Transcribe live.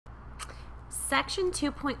section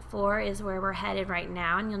 2.4 is where we're headed right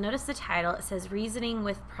now, and you'll notice the title. It says Reasoning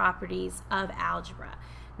with Properties of Algebra.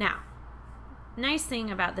 Now, nice thing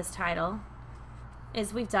about this title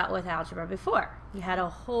is we've dealt with algebra before. You had a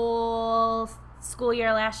whole school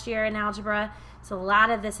year last year in algebra, so a lot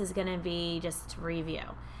of this is going to be just review.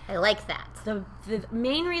 I like that. The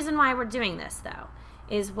main reason why we're doing this, though,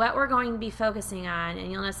 is what we're going to be focusing on, and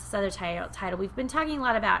you'll notice this other title. We've been talking a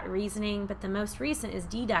lot about reasoning, but the most recent is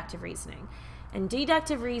deductive reasoning. And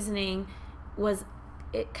deductive reasoning was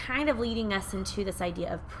kind of leading us into this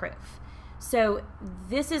idea of proof. So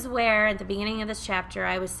this is where, at the beginning of this chapter,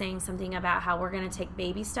 I was saying something about how we're going to take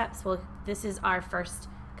baby steps. Well, this is our first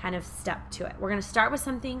kind of step to it. We're going to start with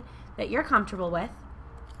something that you're comfortable with,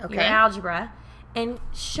 your algebra, and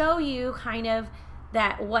show you kind of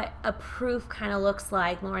that what a proof kind of looks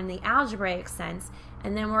like more in the algebraic sense,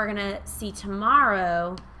 and then we're going to see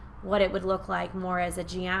tomorrow what it would look like more as a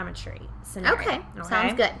geometry scenario. Okay,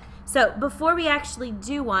 sounds good. So before we actually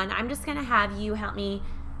do one, I'm just going to have you help me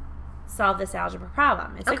solve this algebra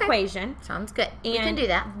problem. It's an equation. Sounds good. We can do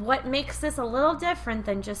that. What makes this a little different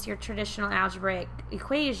than just your traditional algebraic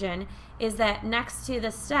equation is that next to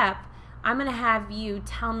the step, I'm going to have you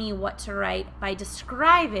tell me what to write by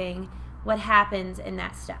describing what happens in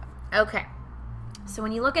that step. Okay. So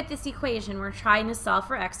when you look at this equation, we're trying to solve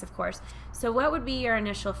for x, of course. So what would be your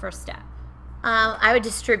initial first step? I would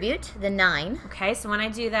distribute the 9. Okay, so when I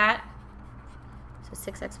do that,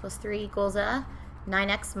 so 6x plus 3 equals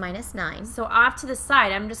 9x minus 9. So off to the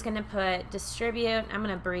side, I'm just going to put distribute. I'm going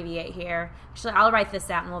to abbreviate here. Actually, I'll write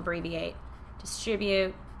this out and we'll abbreviate.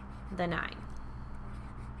 Distribute the 9.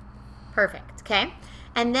 Perfect. Okay.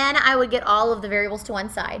 And then I would get all of the variables to one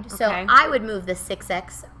side. So I would move the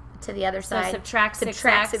 6x to the other side. So subtract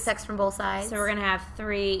 6x from both sides. So we're going to have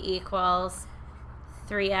 3 equals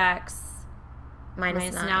 3x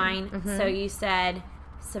minus 9. Mm-hmm. So you said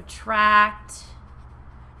subtract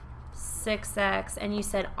 6x, and you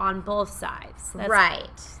said on both sides. That's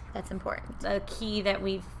right. That's important. The key that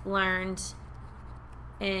we've learned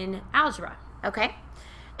in algebra. Okay.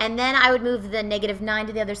 And then I would move the negative 9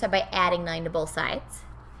 to the other side by adding 9 to both sides.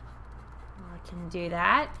 I can do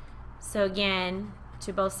that. So again,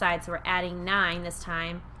 to both sides, we're adding 9 this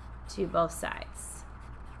time to both sides.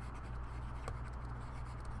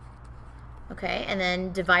 Okay, and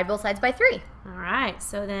then divide both sides by 3. All right,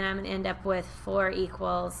 so then I'm going to end up with 4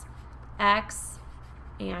 equals x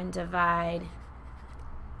and divide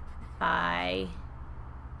by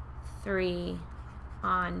 3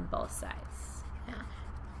 on both sides.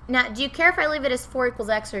 Now, do you care if I leave it as 4 equals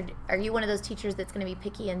x, or are you one of those teachers that's going to be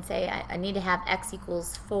picky and say, I need to have x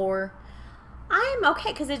equals 4? I'm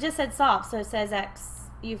okay, because it just said solve, so it says x.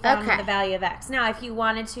 You found the value of x. Now, if you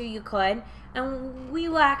wanted to, you could, and we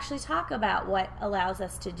will actually talk about what allows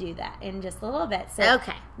us to do that in just a little bit. So,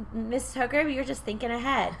 Ms. Tucker, you're just thinking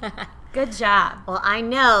ahead. Good job. Well, I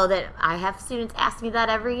know that I have students ask me that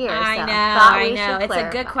every year. I know. It's a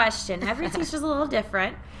good question. Every teacher's a little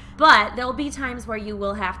different. But there'll be times where you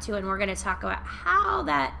will have to, and we're going to talk about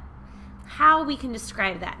how we can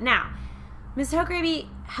describe that. Now, Ms. Hograby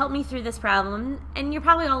helped me through this problem, and you're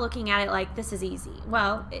probably all looking at it like this is easy.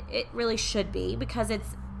 Well, it really should be, because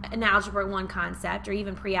it's an Algebra 1 concept, or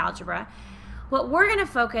even pre-algebra. What we're going to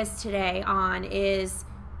focus today on is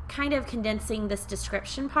kind of condensing this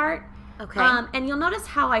description part. Okay. And you'll notice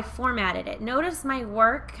how I formatted it. Notice my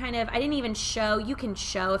work kind of, I didn't even show. You can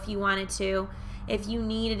show if you wanted to. If you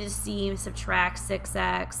needed to see subtract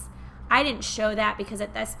 6x, I didn't show that because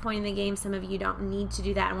at this point in the game, some of you don't need to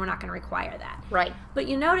do that, and we're not going to require that. Right. But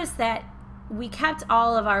you notice that we kept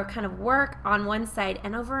all of our kind of work on one side,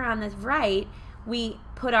 and over on the right, we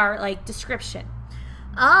put our description.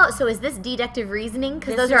 Oh, so is this deductive reasoning?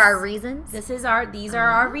 Because those are our reasons? These are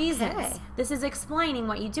our reasons. This is explaining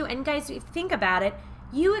what you do. And guys, if you think about it,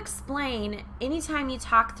 you explain anytime you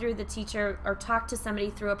talk through the teacher or talk to somebody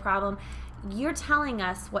through a problem, you're telling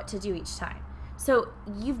us what to do each time. So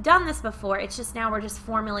you've done this before. It's just now we're just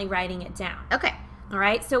formally writing it down. Okay. All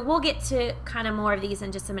right. So we'll get to kind of more of these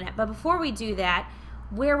in just a minute. But before we do that,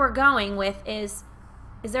 where we're going with is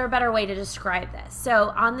there a better way to describe this?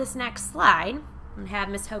 So on this next slide, I'm going to have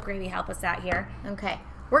Ms. Hograby help us out here. Okay.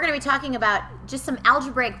 We're going to be talking about just some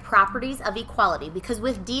algebraic properties of equality, because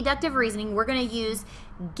with deductive reasoning, we're going to use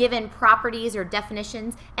given properties or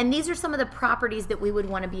definitions, and these are some of the properties that we would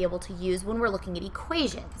want to be able to use when we're looking at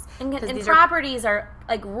equations. And properties are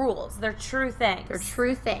like rules. They're true things. They're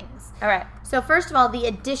true things. All right. So first of all, the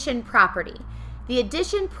addition property. The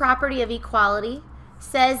addition property of equality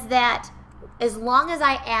says that as long as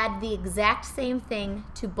I add the exact same thing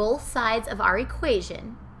to both sides of our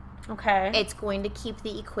equation, Okay. it's going to keep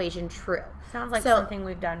the equation true. Sounds like something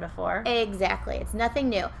we've done before. Exactly. It's nothing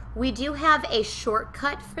new. We do have a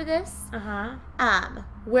shortcut for this,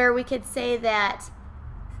 where we could say that,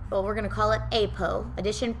 well, we're going to call it APO,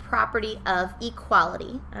 addition property of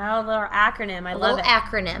equality. Oh, a little acronym. I love it. A little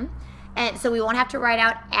acronym. And so we won't have to write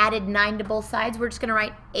out added 9 to both sides. We're just going to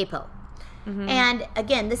write APO. And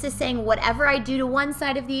again, this is saying whatever I do to one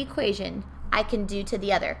side of the equation, I can do to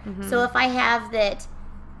the other. So if I have that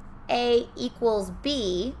A equals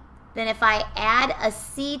B, then if I add a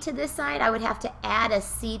C to this side, I would have to add a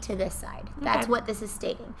C to this side. That's what this is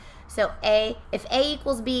stating. So if A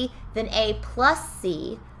equals B, then A plus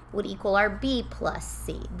C would equal our B plus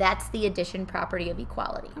C. That's the addition property of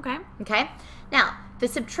equality. Okay? Now, the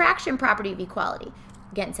subtraction property of equality,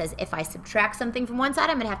 again, it says if I subtract something from one side,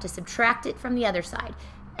 I'm going to have to subtract it from the other side.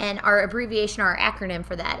 And our abbreviation, our acronym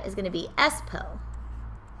for that is going to be SPO,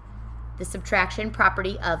 the subtraction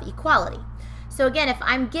property of equality. So again, if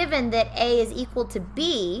I'm given that A is equal to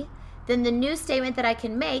B, then the new statement that I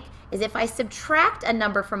can make is if I subtract a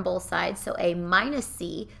number from both sides, so A minus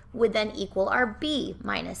C would then equal our B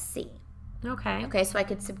minus C. Okay, so I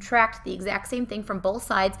could subtract the exact same thing from both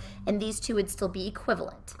sides, and these two would still be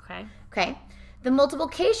equivalent. Okay. The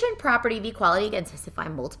multiplication property of equality, again, says if I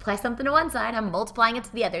multiply something to one side, I'm multiplying it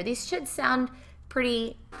to the other. These should sound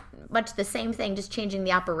pretty much the same thing, just changing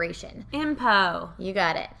the operation. IMPO. You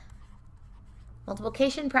got it.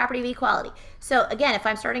 Multiplication property of equality. So again, if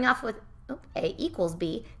I'm starting off with A equals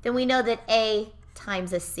B, then we know that A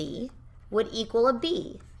times a C would equal a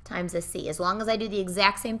B times a C. As long as I do the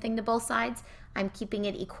exact same thing to both sides, I'm keeping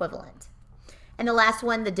it equivalent. And the last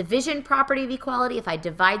one, the division property of equality. If I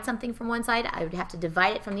divide something from one side, I would have to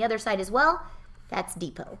divide it from the other side as well. That's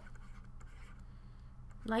depot.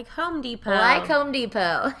 Like Home Depot. Like Home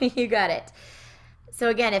Depot. You got it. So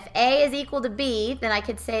again, if A is equal to B, then I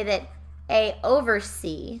could say that A over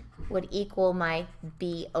C would equal my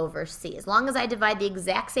B over C. As long as I divide the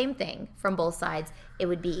exact same thing from both sides, it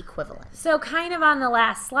would be equivalent. So kind of on the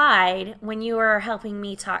last slide, when you were helping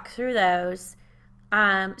me talk through those,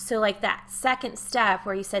 so like that second step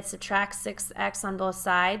where you said subtract 6x on both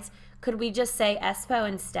sides, could we just say SPO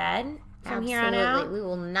instead from here on out? We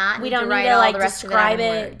will not we need don't to need write to all like the rest describe of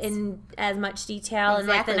it words. in as much detail. Exactly. And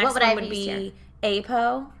like the next what would one I would have used be here?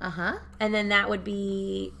 APO. Uh-huh. And then that would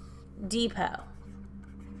be depot.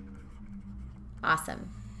 Awesome.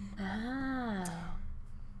 Oh.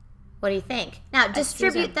 What do you think? Now,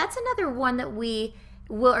 distribute, that's another one that we're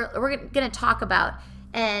going to talk about.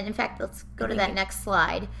 And in fact, let's go to that next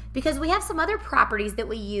slide, because we have some other properties that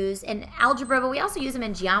we use in algebra, but we also use them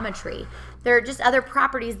in geometry. There are just other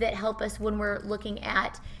properties that help us when we're looking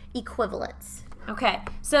at equivalence. Okay,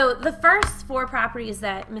 so the first 4 properties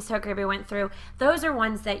that Ms. Hochgraber went through, those are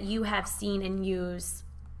ones that you have seen and use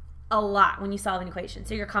a lot when you solve an equation,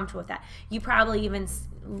 so you're comfortable with that. You probably even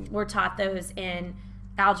were taught those in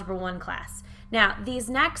Algebra 1 class. Now, these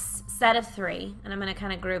next set of 3, and I'm going to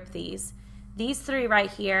kind of group these 3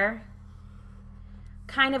 right here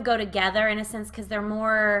kind of go together in a sense because they're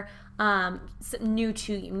more newer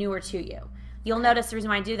to you. You'll notice the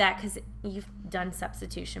reason why I do that because you've done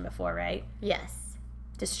substitution before, right? Yes.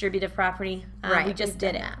 Distributive property. Right. We just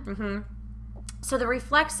did it. So the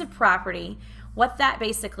reflexive property, what that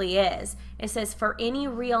basically is, it says for any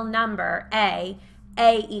real number, A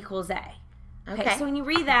equals A. Okay, so when you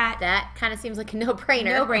read that... That kind of seems like a no-brainer.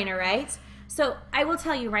 No-brainer, right? So I will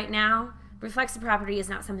tell you right now, reflexive property is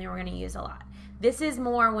not something we're going to use a lot. This is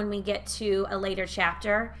more when we get to a later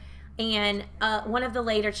chapter. And one of the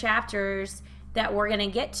later chapters that we're going to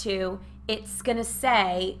get to, it's going to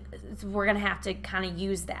say we're going to have to kind of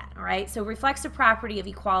use that, all right? So reflexive property of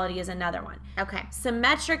equality is another one. Okay.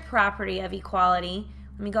 Symmetric property of equality,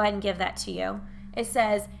 let me go ahead and give that to you. It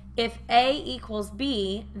says if A equals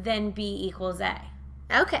B, then B equals A.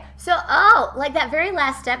 Okay, so, like that very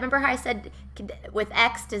last step, remember how I said with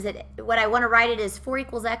x, what I want to write it is 4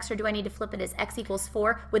 equals x, or do I need to flip it as x equals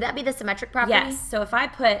 4? Would that be the symmetric property? Yes, so if I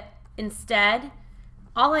put instead,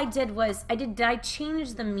 all I did was, did I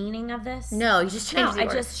change the meaning of this? No, you just changed the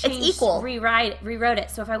word. I just changed, it's equal. Rewrote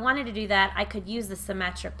it. So if I wanted to do that, I could use the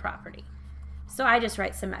symmetric property. So I just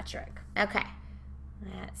write symmetric. Okay.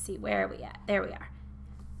 Let's see, where are we at? There we are.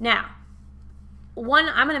 Now, I'm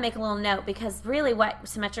going to make a little note because really what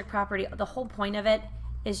symmetric property, the whole point of it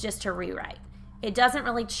is just to rewrite. It doesn't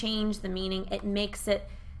really change the meaning. It makes it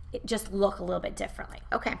just look a little bit differently.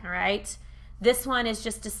 Okay. All right? This one is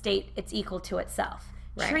just to state it's equal to itself.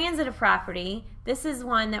 Right. Transitive property, this is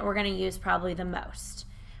one that we're going to use probably the most.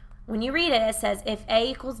 When you read it, it says if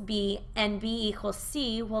A equals B and B equals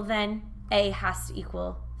C, well then A has to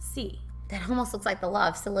equal C. That almost looks like the law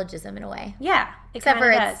of syllogism in a way. Yeah, it Except for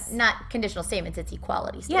kinda it's does. not conditional statements, it's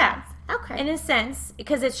equality Yeah. statements. Okay. In a sense,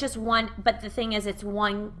 because it's just one, but the thing is it's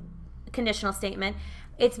one conditional statement.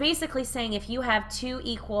 It's basically saying if you have two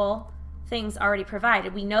equal things already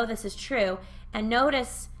provided, we know this is true, and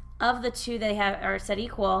notice of the two they have are set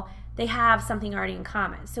equal, they have something already in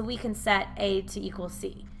common. So we can set A to equal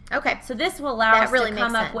C. Okay. So this will allow That us really to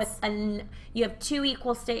come makes up with you have two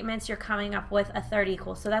equal statements, you're coming up with a third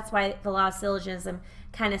equal. So that's why the law of syllogism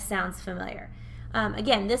kind of sounds familiar.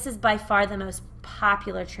 Again, this is by far the most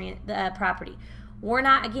popular property. We're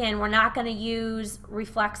not going to use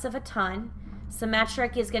reflexive a ton.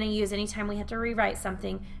 Symmetric is going to use anytime we have to rewrite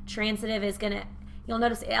something. Transitive is going to, you'll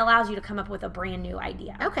notice it allows you to come up with a brand new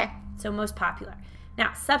idea. Okay. So most popular.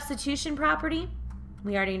 Now, substitution property,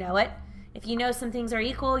 we already know it. If you know some things are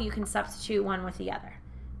equal, you can substitute one with the other.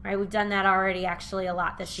 Right? We've done that already actually a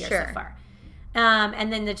lot this year so far.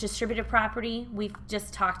 And then the distributive property, we've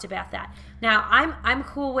just talked about that. Now, I'm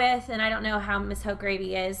cool with, and I don't know how Ms.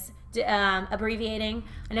 Hope-Gravy is, abbreviating.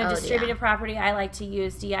 I know distributive property, I like to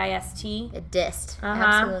use DIST. Dist.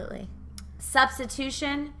 Absolutely.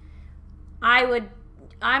 Substitution,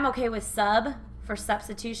 I'm okay with sub for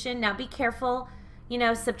substitution. Now, be careful. You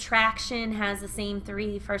know, subtraction has the same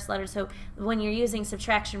three first letters. So when you're using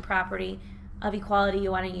subtraction property of equality,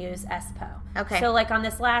 you want to use SPO. Okay. So like on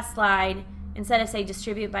this last slide, instead of say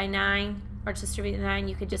distribute by 9 or distribute 9,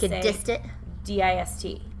 you could just say dist it.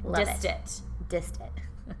 DIST. Love dist it. it. Dist it.